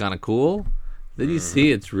looks kind of cool. Then you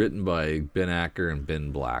see it's written by Ben Acker and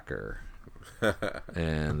Ben Blacker,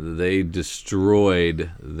 and they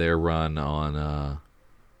destroyed their run on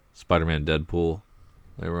Spider-Man Deadpool.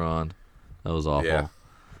 They were on. That was awful.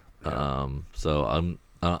 Yeah. So I'm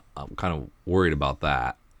kind of worried about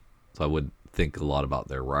that. So I would think a lot about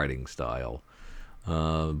their writing style.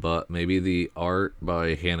 But maybe the art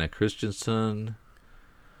by Hannah Christensen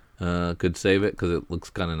could save it because it looks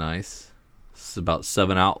kind of nice. It's about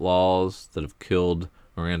 7 outlaws that have killed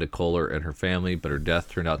Miranda Kohler and her family, but her death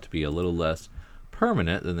turned out to be a little less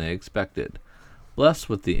permanent than they expected. Blessed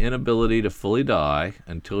with the inability to fully die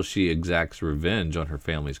until she exacts revenge on her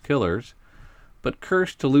family's killers, but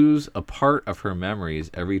cursed to lose a part of her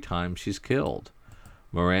memories every time she's killed.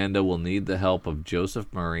 Miranda will need the help of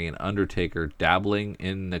Joseph Murray, an undertaker dabbling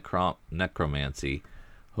in necromancy,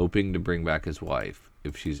 hoping to bring back his wife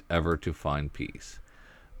if she's ever to find peace.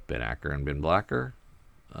 Ben Acker and Ben Blacker,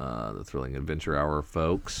 the Thrilling Adventure Hour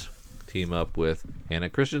folks, team up with Hannah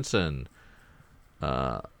Christensen,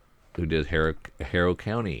 who did Harrow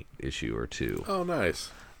County issue or 2. Oh,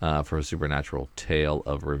 nice. For a supernatural tale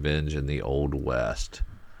of revenge in the Old West.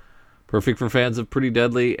 Perfect for fans of Pretty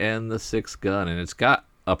Deadly and The Sixth Gun, and it's got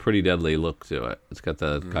a Pretty Deadly look to it. It's got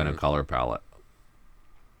the kind of color palette.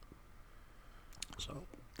 So,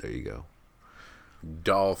 there you go.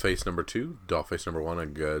 Dollface #2, Dollface #1, a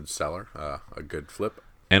good seller, a good flip.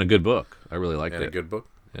 And a good book. I really liked and it. And a good book.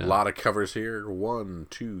 Yeah. A lot of covers here. 1,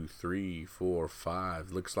 2, 3, 4,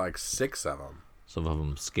 5. Looks like 6 of them. Some of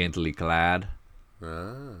them scantily clad.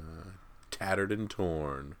 Tattered and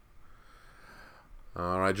torn.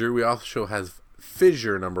 All right, Drew. We also have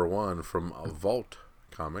Fissure #1 from Vault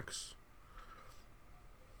Comics,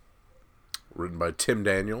 written by Tim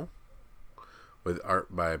Daniel, with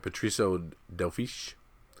art by Patricio Delfiche.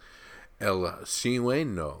 El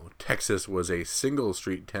Cieno, Texas was a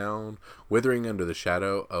single-street town withering under the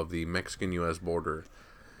shadow of the Mexican-U.S. border.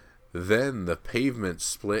 Then the pavement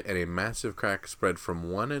split and a massive crack spread from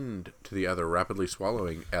one end to the other, rapidly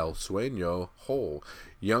swallowing El Sueño whole.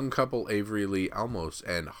 Young couple Avery Lee Almos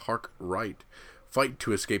and Hark Wright fight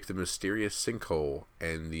to escape the mysterious sinkhole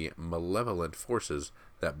and the malevolent forces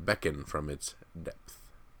that beckon from its depth.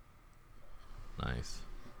 Nice.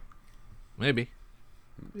 Maybe.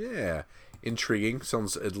 Yeah. Intriguing.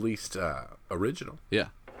 Sounds at least original. Yeah.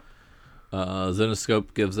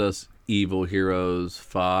 Zenoscope gives us Evil Heroes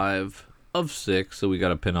 5 of 6, so we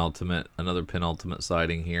got another penultimate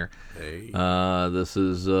sighting here. Hey. This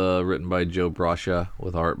is written by Joe Brascia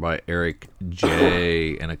with art by Eric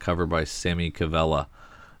J. and a cover by Sammy Cavella.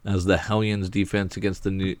 As the Hellions' defense against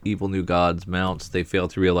the evil new gods mounts, they fail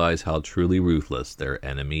to realize how truly ruthless their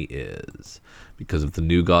enemy is. Because if the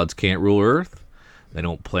new gods can't rule Earth, they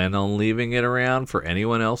don't plan on leaving it around for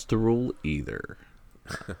anyone else to rule either.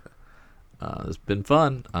 It's been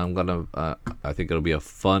fun. I think it'll be a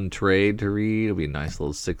fun trade to read. It'll be a nice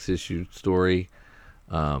little 6-issue story.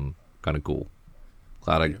 Kind of cool.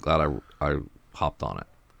 Glad I hopped on it.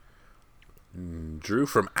 Drew,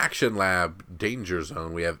 from Action Lab Danger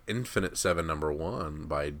Zone, we have Infinite 7 #1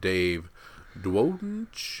 by Dave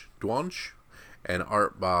Dwanch, and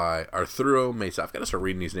art by Arturo Mesa. I've got to start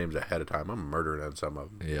reading these names ahead of time. I'm murdering on some of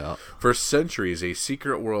them. Yeah. For centuries, a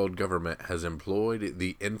secret world government has employed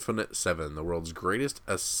the Infinite Seven, the world's greatest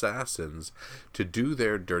assassins, to do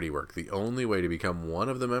their dirty work. The only way to become one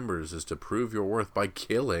of the members is to prove your worth by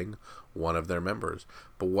killing one of their members.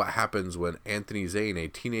 But what happens when Anthony Zane, a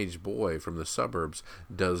teenage boy from the suburbs,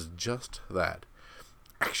 does just that?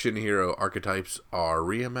 Action hero archetypes are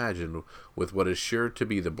reimagined with what is sure to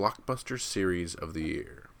be the blockbuster series of the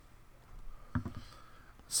year.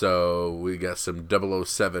 So we got some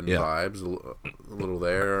 007 vibes a little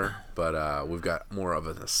there, but we've got more of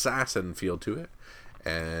an assassin feel to it,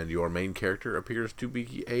 and your main character appears to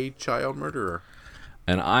be a child murderer.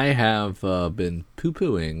 And I have been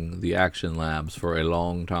poo-pooing the Action Labs for a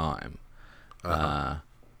long time. I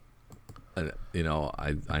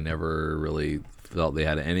never really felt they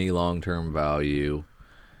had any long-term value.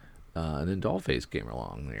 And then Dollface came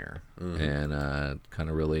along there. And kind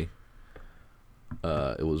of really...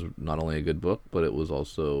 it was not only a good book, but it was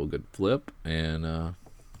also a good flip. And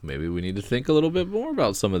maybe we need to think a little bit more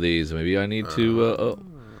about some of these. Maybe I need to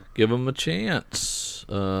give them a chance.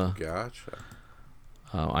 Gotcha.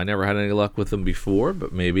 I never had any luck with them before,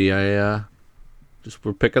 but maybe I just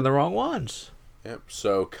were picking the wrong ones. Yep.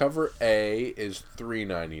 So cover A is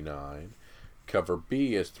 $3.99. Cover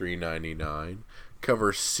B is $3.99.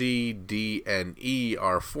 Cover C, D, and E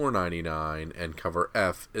are $4.99, and cover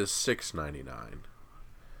F is $6.99.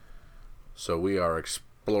 So we are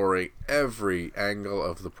exploring every angle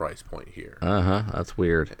of the price point here. That's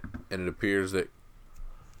weird. And it appears that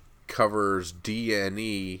covers D and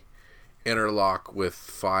E interlock with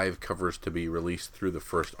 5 covers to be released through the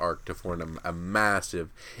first arc to form a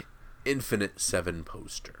massive Infinite 7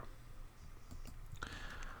 poster.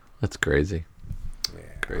 That's crazy.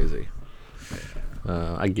 Yeah. Crazy.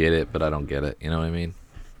 I get it, but I don't get it. You know what I mean?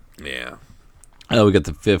 Yeah. We got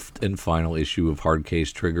the 5th and final issue of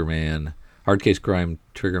Hardcase Crime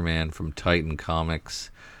Triggerman from Titan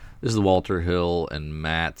Comics. This is Walter Hill and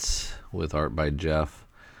Matz with art by Jeff.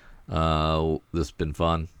 This has been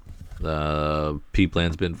fun. The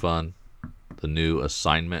P-Plan's been fun. The new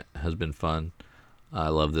assignment has been fun. I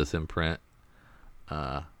love this imprint.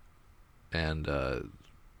 And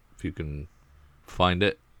if you can find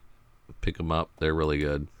it, pick them up. They're really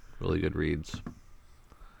good. Really good reads.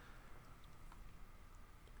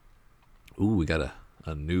 Ooh, we got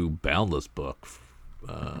a new Boundless book.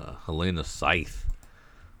 Helena Scythe.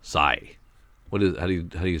 What is? How do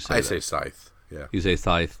you say? I say Scythe. Yeah. You say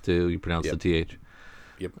Scythe too. You pronounce the TH.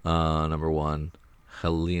 Yep. Number 1.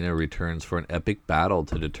 Helena returns for an epic battle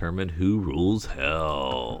to determine who rules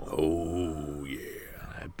hell. Oh yeah.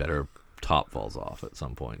 I bet her top falls off at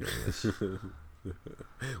some point during this.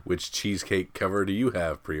 Which cheesecake cover do you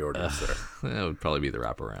have pre-ordered, sir? That would probably be the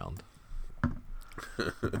wraparound.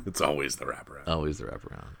 It's always the wraparound. Always the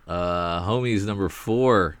wraparound. Homies number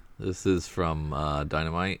 4. This is from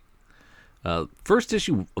Dynamite. First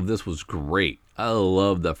issue of this was great. I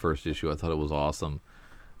loved that first issue. I thought it was awesome.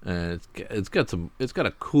 And it's got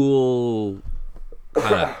a cool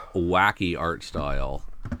kind of wacky art style,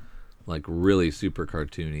 like really super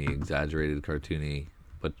cartoony, exaggerated cartoony,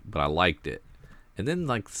 but I liked it. And then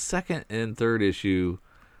like second and third issue,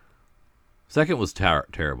 second was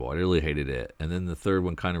terrible. I really hated it. And then the third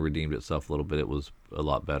one kind of redeemed itself a little bit. It was a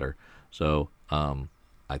lot better. So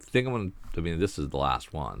I think this is the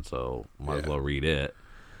last one, so might as well read it.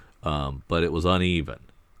 But it was uneven.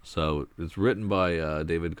 So it's written by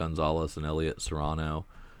David Gonzalez and Elliot Serrano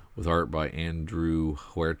with art by Andrew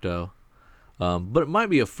Huerto. But it might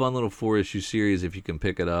be a fun little 4-issue series if you can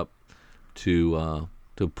pick it up to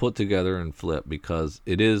put together and flip, because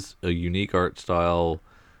it is a unique art style,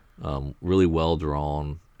 really well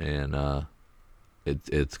drawn, and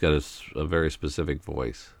it's got a very specific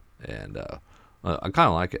voice, and I kind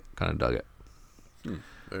of like it, kind of dug it.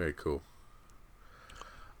 Very cool.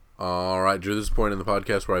 All right, Drew, this is the point in the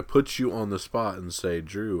podcast where I put you on the spot and say,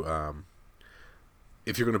 Drew,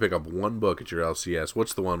 if you're going to pick up one book at your LCS,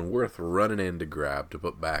 what's the one worth running in to grab to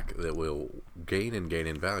put back that will gain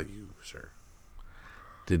in value, sir?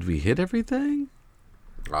 Did we hit everything?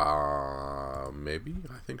 Maybe.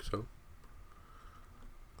 I think so.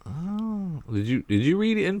 Oh, did you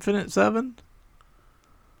read Infinite 7?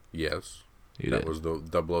 Yes. You that did. was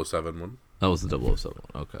the 007 one. That was the 007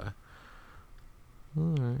 one. Okay.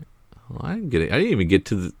 All right. Well, I didn't get it. I didn't even get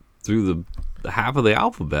to through the half of the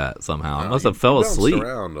alphabet somehow. I must have fell bounced asleep.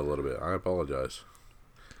 around a little bit. I apologize.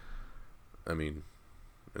 I mean,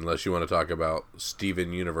 unless you want to talk about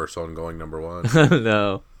Steven Universe ongoing #1.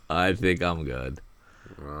 No, I think I'm good.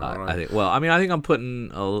 All I think. Well, I mean, I think I'm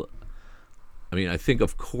putting. I think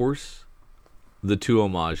of course, the 2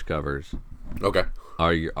 homage covers Okay.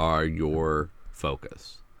 are your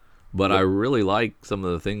focus, but I really like some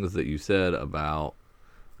of the things that you said about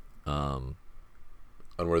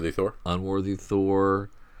Unworthy Thor. Unworthy Thor,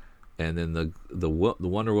 and then the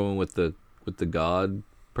Wonder Woman with the God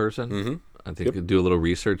person. Mm-hmm. I think do a little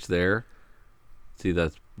research there. See,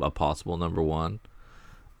 that's a possible #1.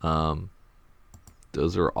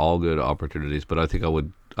 Those are all good opportunities, but I think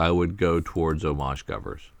I would go towards homage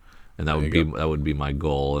covers, and that would be my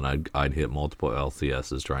goal, and I'd hit multiple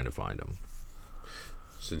LCSs trying to find them.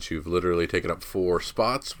 Since you've literally taken up 4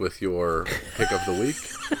 spots with your pick of the week,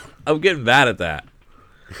 I'm getting bad at that.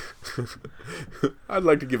 I'd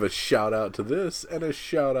like to give a shout out to this and a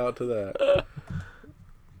shout out to that.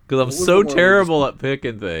 Because I'm was so the one we terrible at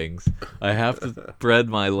picking things, I have to spread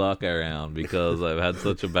my luck around because I've had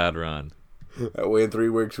such a bad run. That way in 3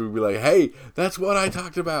 weeks we'd be like, hey, that's what I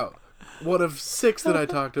talked about. One of 6 that I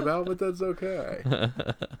talked about, but that's okay.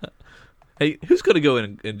 Hey, who's going to go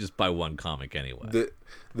in and just buy one comic anyway?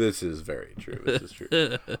 This is very true. This is true.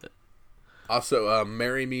 Also,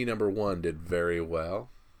 Marry Me #1 did very well.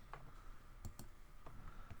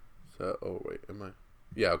 So, oh wait, am I?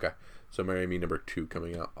 Yeah, okay. So Marry Me #2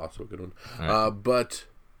 coming out, also a good one. Right. But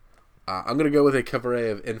I'm gonna go with a cover A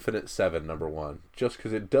of Infinite 7 #1, just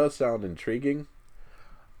because it does sound intriguing.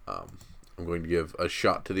 I'm going to give a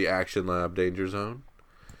shot to the Action Lab Danger Zone.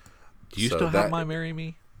 Do you still have my Marry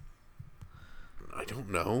Me? I don't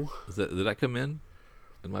know. Did that come in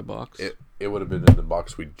my box? It would have been in the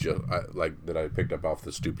box that I picked up off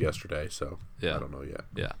the stoop yesterday. So Yeah. I don't know yet.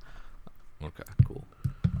 Yeah. Okay. Cool.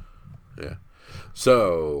 Yeah.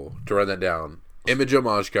 So to run that down, Image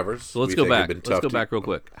homage covers. So let's go back. Let's go back real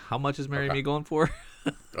quick. How much is Marry Me going for?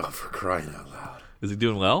 Oh, for crying out loud! Is he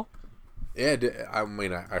doing well? Yeah, I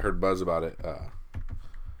mean, I heard buzz about it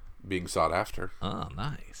being sought after. Oh,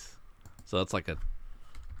 nice. So that's like a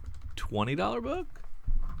 $20 book?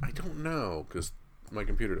 I don't know because my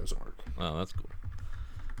computer doesn't work. Oh, that's cool.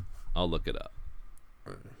 I'll look it up.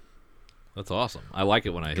 That's awesome. I like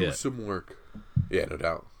it when I Do hit. some work. Yeah, no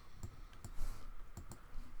doubt.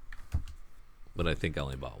 But I think I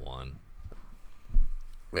only bought one.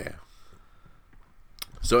 Yeah.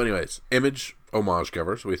 So, anyways, Image homage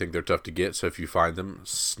covers. We think they're tough to get, so if you find them,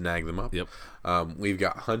 snag them up. Yep. We've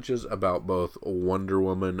got hunches about both Wonder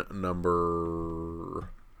Woman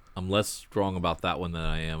I'm less strong about that one than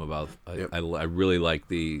I am about. Yep. I really like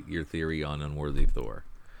your theory on Unworthy Thor.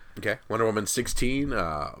 Okay, Wonder Woman 16.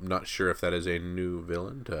 I'm not sure if that is a new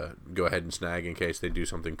villain to go ahead and snag in case they do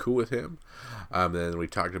something cool with him. Then we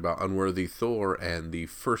talked about Unworthy Thor and the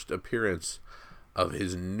first appearance of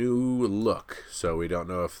his new look. So we don't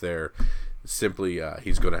know if they're simply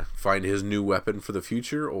he's going to find his new weapon for the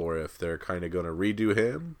future, or if they're kind of going to redo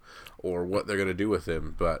him, or what they're going to do with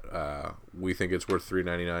him. But we think it's worth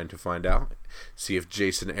 $3.99 to find out. See if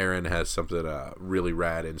Jason Aaron has something really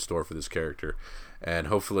rad in store for this character. And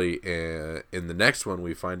hopefully in the next one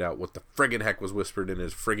we find out what the friggin' heck was whispered in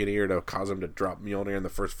his friggin' ear to cause him to drop Mjolnir in the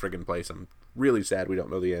first friggin' place. I'm really sad we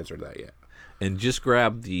don't know the answer to that yet. And just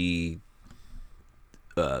grab the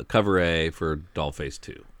cover A for Dollface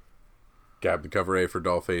 2. Grab the cover A for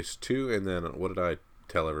Dollface 2, and then what did I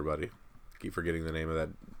tell everybody? Keep forgetting the name of that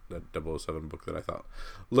 007 book that I thought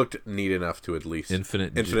looked neat enough to at least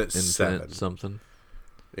Infinite 7 something.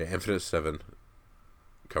 Yeah, Infinite 7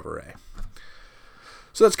 cover A.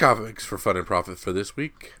 So that's Comics for Fun and Profit for this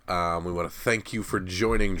week. We want to thank you for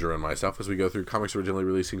joining Drew and myself as we go through comics originally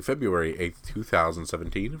releasing February 8th,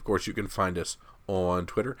 2017. Of course, you can find us on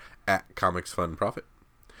Twitter at Comics Fun Profit.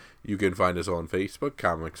 You can find us on Facebook,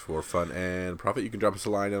 Comics for Fun and Profit. You can drop us a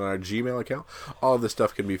line on our Gmail account. All of this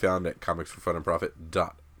stuff can be found at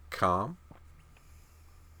comicsforfunandprofit.com.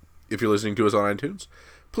 If you're listening to us on iTunes,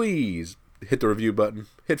 please hit the review button,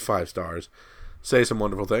 hit 5 stars, say some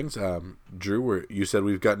wonderful things. Drew, you said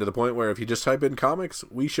we've gotten to the point where if you just type in comics,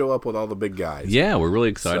 we show up with all the big guys. Yeah, we're really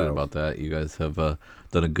excited about that. You guys have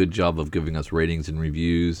done a good job of giving us ratings and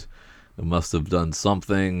reviews. It must have done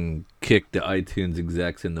something, kicked the iTunes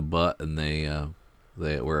execs in the butt, and they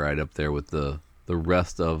were right up there with the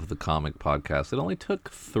rest of the comic podcast. It only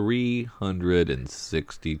took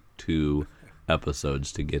 362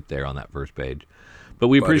 episodes to get there on that first page. But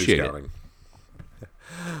we appreciate it.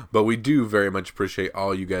 But we do very much appreciate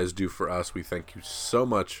all you guys do for us. We thank you so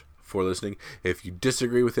much for listening. If you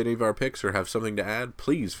disagree with any of our picks or have something to add,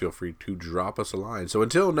 please feel free to drop us a line. So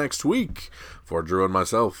until next week, for Drew and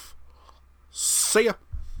myself, see ya.